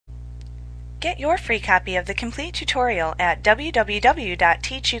Get your free copy of the complete tutorial at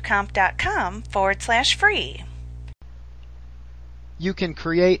www.teachucomp.com/free. You can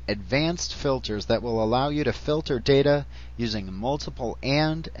create advanced filters that will allow you to filter data using multiple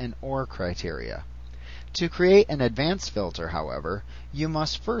and or criteria. To create an advanced filter, however, you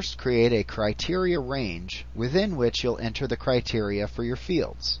must first create a criteria range within which you'll enter the criteria for your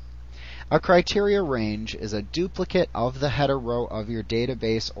fields. A criteria range is a duplicate of the header row of your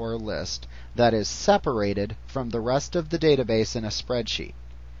database or list that is separated from the rest of the database in a spreadsheet.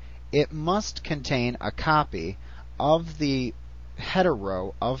 It must contain a copy of the header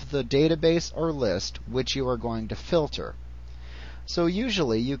row of the database or list which you are going to filter. So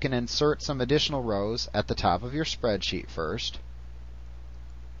usually you can insert some additional rows at the top of your spreadsheet first.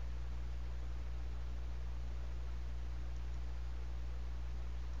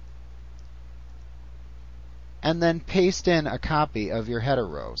 And then paste in a copy of your header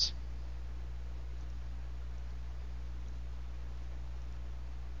rows.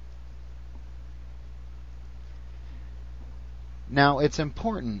 Now it's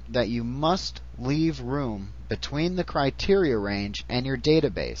important that you must leave room between the criteria range and your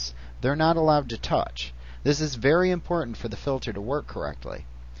database. They're not allowed to touch. This is very important for the filter to work correctly.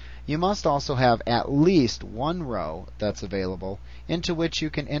 You must also have at least one row that's available into which you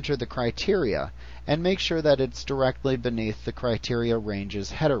can enter the criteria, and make sure that it's directly beneath the criteria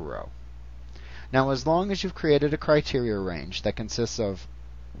range's header row. Now, as long as you've created a criteria range that consists of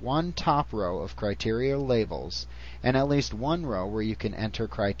one top row of criteria labels and at least one row where you can enter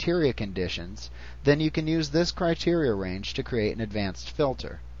criteria conditions, then you can use this criteria range to create an advanced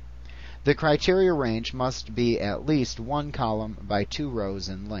filter. The criteria range must be at least one column by 2 rows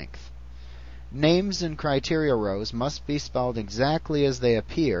in length. Names in criteria rows must be spelled exactly as they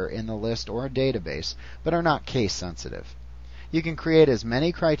appear in the list or database, but are not case sensitive. You can create as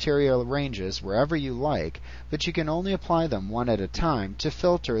many criteria ranges wherever you like, but you can only apply them one at a time to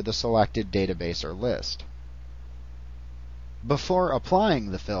filter the selected database or list. Before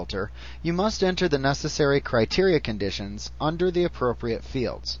applying the filter, you must enter the necessary criteria conditions under the appropriate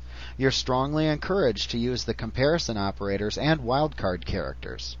fields. You're strongly encouraged to use the comparison operators and wildcard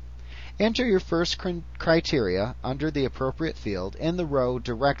characters. Enter your first criteria under the appropriate field in the row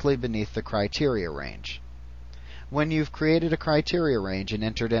directly beneath the criteria range. When you've created a criteria range and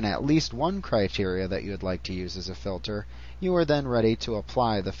entered in at least one criteria that you would like to use as a filter, you are then ready to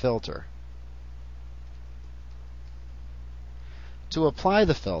apply the filter. To apply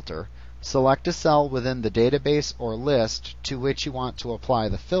the filter, select a cell within the database or list to which you want to apply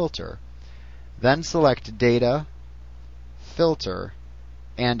the filter, then select Data, Filter,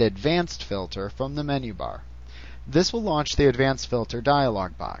 and Advanced Filter from the menu bar. This will launch the Advanced Filter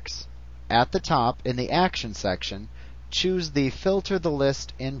dialog box. At the top, in the Action section, choose the Filter the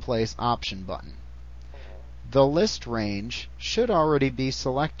List in Place option button. The list range should already be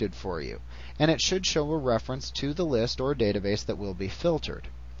selected for you, and it should show a reference to the list or database that will be filtered.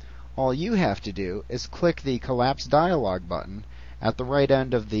 All you have to do is click the Collapse dialog button at the right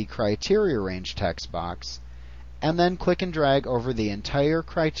end of the Criteria Range text box, and then click and drag over the entire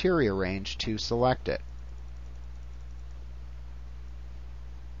criteria range to select it.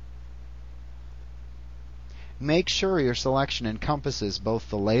 Make sure your selection encompasses both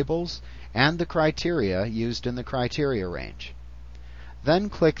the labels and the criteria used in the criteria range. Then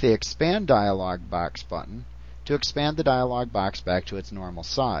click the Expand dialog box button to expand the dialog box back to its normal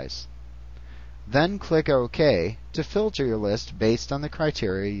size. Then click OK to filter your list based on the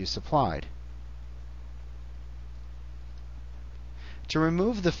criteria you supplied. To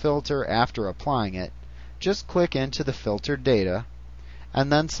remove the filter after applying it, just click into the filtered data,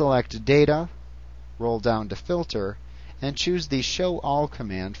 and then select Data, roll down to Filter, and choose the Show All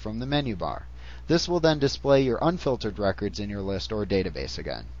command from the menu bar. This will then display your unfiltered records in your list or database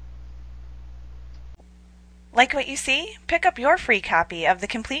again. Like what you see? Pick up your free copy of the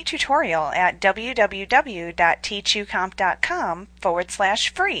complete tutorial at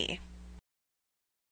www.teachucomp.com/free.